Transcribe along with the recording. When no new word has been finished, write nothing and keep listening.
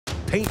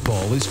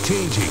Paintball is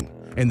changing,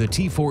 and the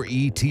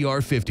T4E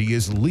TR50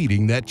 is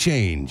leading that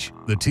change.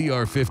 The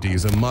TR50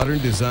 is a modern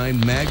design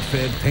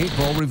mag-fed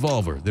paintball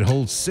revolver that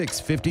holds 6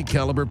 50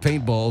 caliber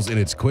paintballs in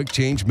its quick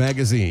change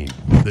magazine.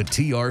 The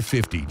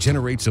TR50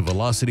 generates a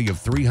velocity of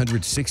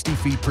 360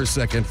 feet per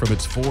second from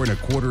its 4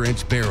 1/4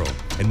 inch barrel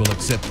and will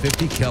accept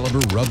 50 caliber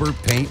rubber,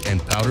 paint,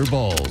 and powder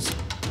balls.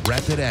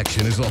 Rapid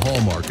action is a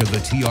hallmark of the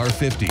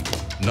TR50.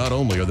 Not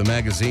only are the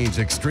magazines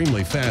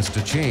extremely fast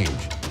to change,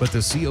 but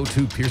the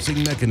CO2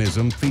 piercing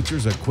mechanism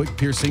features a quick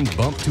piercing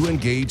bump to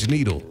engage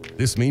needle.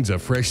 This means a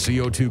fresh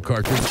CO2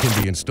 cartridge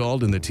can be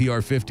installed in the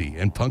TR50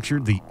 and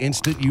punctured the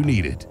instant you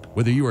need it.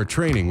 Whether you are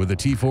training with the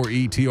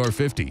T4E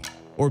TR50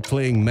 or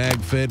playing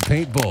mag-fed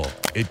paintball,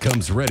 it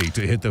comes ready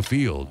to hit the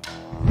field.